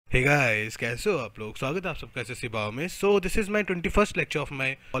Hey guys, कैसे हो आप लोग। स्वागत है आप सबका एसएससी भाव में। So this is my 21st lecture of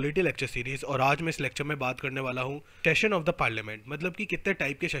my polity lecture series. और आज मैं इस लेक्चर में बात करने वाला हूँ सेशन ऑफ द पार्लियामेंट, मतलब कि कितने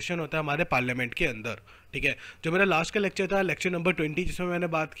टाइप के सेशन होता है हमारे पार्लियामेंट के अंदर। ठीक है, जो मेरा लास्ट का लेक्चर था, लेक्चर नंबर 20, जिसमें मैंने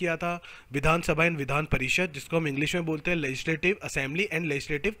बात किया था विधानसभा एंड विधान परिषद, जिसको हम इंग्लिश में बोलते हैं legislative assembly and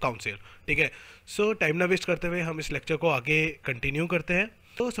legislative council. ठीक है, सो टाइम ना वेस्ट करते हुए हम इस लेक्चर को आगे कंटिन्यू करते हैं।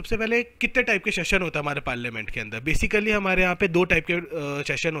 तो सबसे पहले कितने टाइप के सेशन होता है हमारे पार्लियामेंट के अंदर। बेसिकली हमारे यहाँ पे दो टाइप के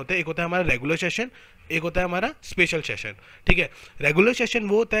सेशन होते हैं। एक होता है हमारा रेगुलर सेशन, एक होता है हमारा स्पेशल सेशन। ठीक है, रेगुलर सेशन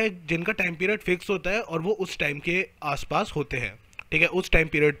वो होता है जिनका टाइम पीरियड फिक्स होता है और वो उस टाइम के आसपास होते हैं। ठीक है, उस टाइम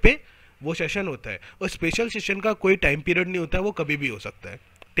पीरियड पे वो सेशन होता है। और स्पेशल सेशन का कोई टाइम पीरियड नहीं होता है, वो कभी भी हो सकता है।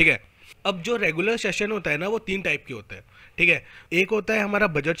 ठीक है, अब जो रेगुलर सेशन होता है ना, वो तीन टाइप के होते हैं। ठीक है, एक होता है हमारा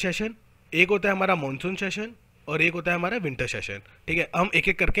बजट सेशन, एक होता है हमारा मानसून सेशन, और एक होता है हमारा विंटर सेशन। ठीक है, हम एक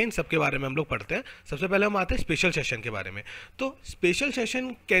एक करके इन सब के बारे में हम लोग पढ़ते हैं। सबसे पहले हम आते हैं स्पेशल सेशन के बारे में। तो special session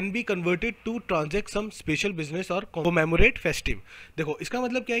can be converted to transact some special business और कोमेमोरेट फेस्टिव। देखो, इसका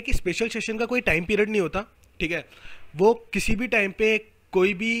मतलब क्या है कि स्पेशल सेशन का कोई टाइम पीरियड नहीं होता। ठीक है, वो किसी भी टाइम पे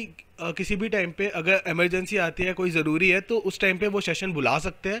कोई भी किसी भी टाइम पे अगर इमरजेंसी आती है, कोई ज़रूरी है, तो उस टाइम पे वो सेशन बुला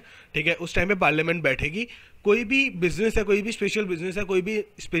सकते हैं। ठीक है, उस टाइम पे पार्लियामेंट बैठेगी। कोई भी बिजनेस है, कोई भी स्पेशल बिजनेस है, कोई भी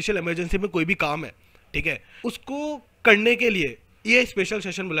स्पेशल इमरजेंसी में कोई भी काम है, ठीक है, उसको करने के लिए ये स्पेशल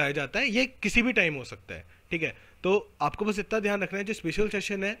सेशन बुलाया जाता है। ये किसी भी टाइम हो सकता है। ठीक है, तो आपको बस इतना ध्यान रखना है, जो स्पेशल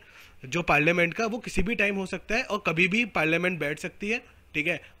सेशन है जो पार्लियामेंट का, वो किसी भी टाइम हो सकता है और कभी भी पार्लियामेंट बैठ सकती है। ठीक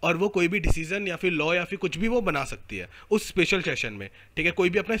है, और वो कोई भी डिसीजन या फिर लॉ या फिर कुछ भी वो बना सकती है उस स्पेशल सेशन में। ठीक है, कोई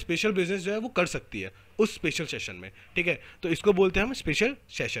भी अपना स्पेशल बिजनेस जो है वो कर सकती है उस स्पेशल सेशन में। ठीक है, तो इसको बोलते हैं हम स्पेशल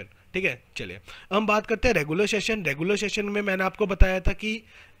सेशन। ठीक है, चलिए हम बात करते हैं रेगुलर सेशन। रेगुलर सेशन में मैंने आपको बताया था कि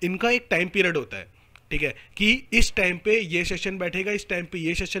इनका एक टाइम पीरियड होता है। ठीक है, कि इस टाइम पे ये सेशन बैठेगा, इस टाइम पे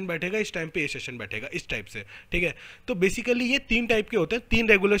ये सेशन बैठेगा, इस टाइम पे ये सेशन बैठेगा, इस टाइप से। ठीक है, तो बेसिकली ये तीन टाइप के होते हैं, तीन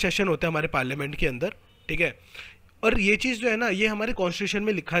रेगुलर सेशन होते हैं हमारे पार्लियामेंट के अंदर। ठीक है, और ये चीज़ जो है ना, ये हमारे कॉन्स्टिट्यूशन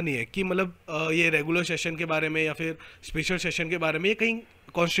में लिखा नहीं है कि मतलब ये रेगुलर सेशन के बारे में या फिर स्पेशल सेशन के बारे में, ये कहीं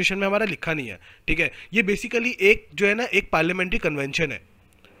कॉन्स्टिट्यूशन में हमारा लिखा नहीं है। ठीक है, ये बेसिकली एक जो है ना, एक पार्लियामेंट्री कन्वेंशन है।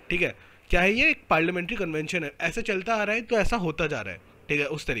 ठीक है, क्या है ये? एक पार्लियामेंट्री कन्वेंशन है। ऐसा चलता आ रहा है तो ऐसा होता जा रहा है। ठीक है,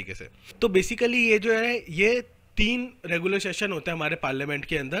 उस तरीके से। तो बेसिकली ये जो है, ये तीन रेगुलर सेशन होते हैं हमारे पार्लियामेंट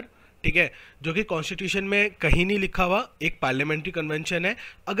के अंदर। ठीक है, जो कि कॉन्स्टिट्यूशन में कहीं नहीं लिखा हुआ, एक पार्लियामेंट्री कन्वेंशन है।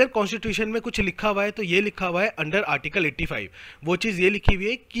 अगर कॉन्स्टिट्यूशन में कुछ लिखा हुआ है तो ये लिखा हुआ है अंडर आर्टिकल 85। वो चीज़ ये लिखी हुई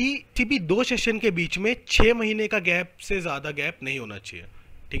है कि किसी भी दो सेशन के बीच में 6 महीने का गैप से ज़्यादा गैप नहीं होना चाहिए।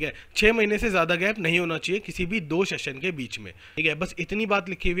 ठीक है, 6 महीने से ज़्यादा गैप नहीं होना चाहिए किसी भी दो सेशन के बीच में। ठीक है, बस इतनी बात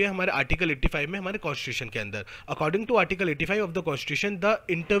लिखी हुई है हमारे आर्टिकल 85 में, हमारे कॉन्स्टिट्यूशन के अंदर। According to article 85 of the constitution, the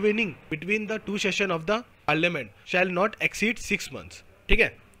intervening between the two session of the parliament shall not exceed 6 months. ठीक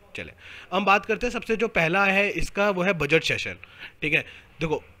है, चले हम बात करते हैं। सबसे जो पहला है इसका, वो है बजट सेशन। ठीक है,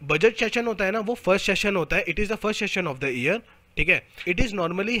 देखो बजट सेशन होता है ना, वो फर्स्ट सेशन होता है। It is the first session of the year. ठीक है, it is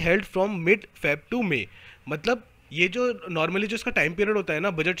normally held from mid Feb two मे। मतलब ये जो नॉर्मली जो इसका टाइम पीरियड होता है ना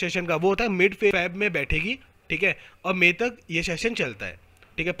बजट सेशन का, वो होता है मिड फेब में बैठेगी। ठीक है, और मई तक ये सेशन चलता है।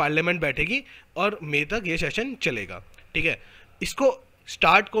 ठीक है, पार्लियामेंट बैठेगी और मई तक ये सेशन चलेगा। ठीक है, इसको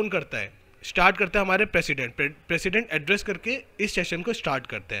स्टार्ट कौन करता है? स्टार्ट करते हैं हमारे प्रेसिडेंट एड्रेस करके इस सेशन को स्टार्ट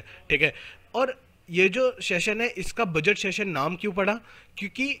करते हैं। ठीक है, और ये जो सेशन है इसका बजट सेशन नाम क्यों पड़ा?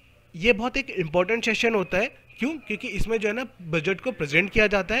 क्योंकि ये बहुत एक इम्पॉर्टेंट सेशन होता है। क्यों? क्योंकि इसमें जो है ना, बजट को प्रेजेंट किया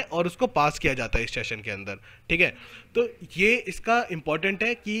जाता है और उसको पास किया जाता है इस सेशन के अंदर। ठीक है, तो ये इसका इम्पॉर्टेंट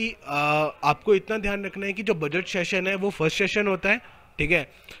है कि आपको इतना ध्यान रखना है कि जो बजट सेशन है वो फर्स्ट सेशन होता है। ठीक है,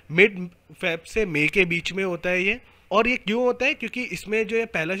 मिड फेब से मई के बीच में होता है ये। और ये क्यों होता है? क्योंकि इसमें जो ये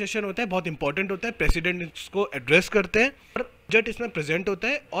पहला सेशन होता है बहुत इंपॉर्टेंट होता है। प्रेसिडेंट इसको एड्रेस करते हैं और बजट इसमें प्रेजेंट होता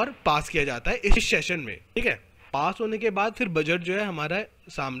है और पास किया जाता है इस सेशन में। ठीक है, पास होने के बाद फिर बजट जो है हमारा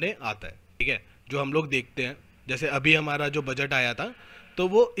सामने आता है। ठीक है, जो हम लोग देखते हैं, जैसे अभी हमारा जो बजट आया था, तो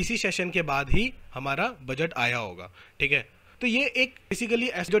वो इसी सेशन के बाद ही हमारा बजट आया होगा। ठीक है, तो ये एक बेसिकली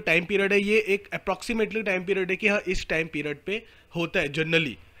ऐसा जो टाइम पीरियड है, ये एक अप्रॉक्सीमेटली टाइम पीरियड है कि हाँ इस टाइम पीरियड पे होता है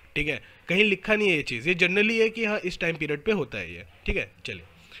जनरली। ठीक है, कहीं लिखा नहीं है ये चीज़, ये जनरली है कि हाँ इस टाइम पीरियड पे होता है ये। ठीक है, चलिए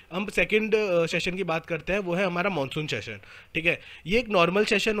हम सेकंड सेशन की बात करते हैं, वो है हमारा मानसून सेशन। ठीक है, ये एक नॉर्मल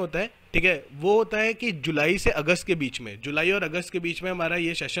सेशन होता है। ठीक है, वो होता है कि जुलाई से अगस्त के बीच में, जुलाई और अगस्त के बीच में हमारा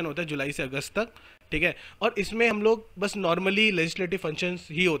ये सेशन होता है, जुलाई से अगस्त तक। ठीक है, और इसमें हम लोग बस नॉर्मली लेजिस्लेटिव फंक्शंस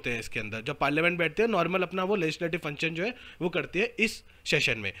ही होते हैं इसके अंदर। जब पार्लियामेंट बैठते हैं नॉर्मल अपना वो लेजिस्लेटिव फंक्शन जो है वो करती है इस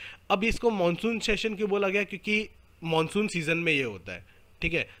सेशन में। अब इसको मानसून सेशन क्यों बोला गया? क्योंकि मानसून सीजन में ये होता है।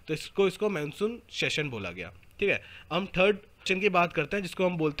 ठीक है, तो इसको मानसून सेशन बोला गया। ठीक है, हम थर्ड सेशन की बात करते हैं जिसको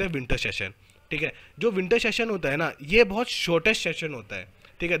हम बोलते हैं विंटर सेशन। ठीक है, जो विंटर सेशन होता है ना, ये बहुत शॉर्टेस्ट सेशन होता है।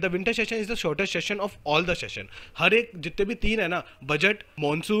 ठीक है। The winter session is the shortest session of all the session. हर एक जितने भी तीन है ना, budget,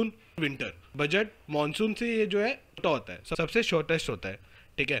 monsoon, winter, budget monsoon से ये जो है छोटा होता है, सबसे शॉर्टेस्ट होता है,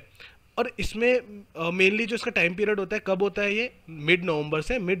 ठीक है। और इसमें मेनली जो इसका टाइम पीरियड होता है, कब होता है ये, मिड नवंबर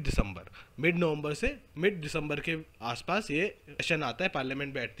से मिड दिसंबर, मिड नवंबर से मिड दिसंबर के आसपास ये सेशन आता है,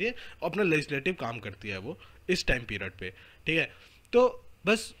 पार्लियामेंट बैठती है और अपना लेजिस्लेटिव काम करती है वो इस टाइम पीरियड पे, ठीक है। तो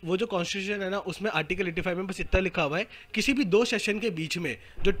बस वो जो कॉन्स्टिट्यूशन है ना, उसमें आर्टिकल 85 में बस इतना लिखा हुआ है, किसी भी दो सेशन के बीच में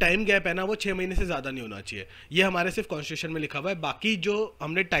जो टाइम गैप है ना, वो 6 महीने से ज़्यादा नहीं होना चाहिए। ये हमारे सिर्फ कॉन्स्टिट्यूशन में लिखा हुआ है। बाकी जो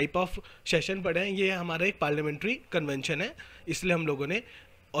हमने टाइप ऑफ सेशन पढ़े हैं, ये हमारा एक पार्लियामेंट्री कन्वेंशन है, इसलिए हम लोगों ने,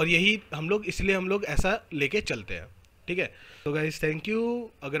 और यही हम लोग, इसलिए हम लोग ऐसा लेके चलते हैं, ठीक है। तो गाइस थैंक यू।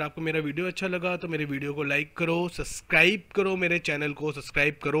 अगर आपको मेरा वीडियो अच्छा लगा तो मेरे वीडियो को लाइक करो, सब्सक्राइब करो, मेरे चैनल को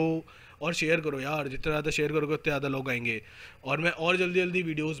सब्सक्राइब करो और शेयर करो यार, जितना ज़्यादा शेयर करोगे उतने ज़्यादा लोग आएंगे और मैं और जल्दी जल्दी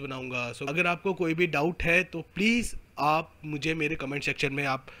वीडियोस बनाऊंगा। सो अगर आपको कोई भी डाउट है तो प्लीज़ आप मुझे मेरे कमेंट सेक्शन में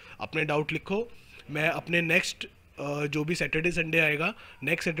आप अपने डाउट लिखो। मैं अपने नेक्स्ट जो भी सैटरडे संडे आएगा,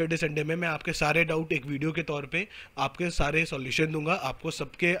 नेक्स्ट सैटरडे संडे में मैं आपके सारे डाउट एक वीडियो के तौर पे आपके सारे सॉल्यूशन दूंगा, आपको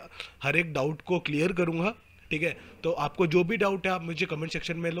सबके हर एक डाउट को क्लियर करूंगा, ठीक है। तो आपको जो भी डाउट है आप मुझे कमेंट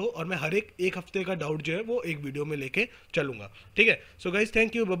सेक्शन में लो और मैं हर एक हफ्ते का डाउट जो है वो एक वीडियो में लेके चलूंगा, ठीक है। So guys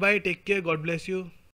thank you, bye bye, take care, God bless you.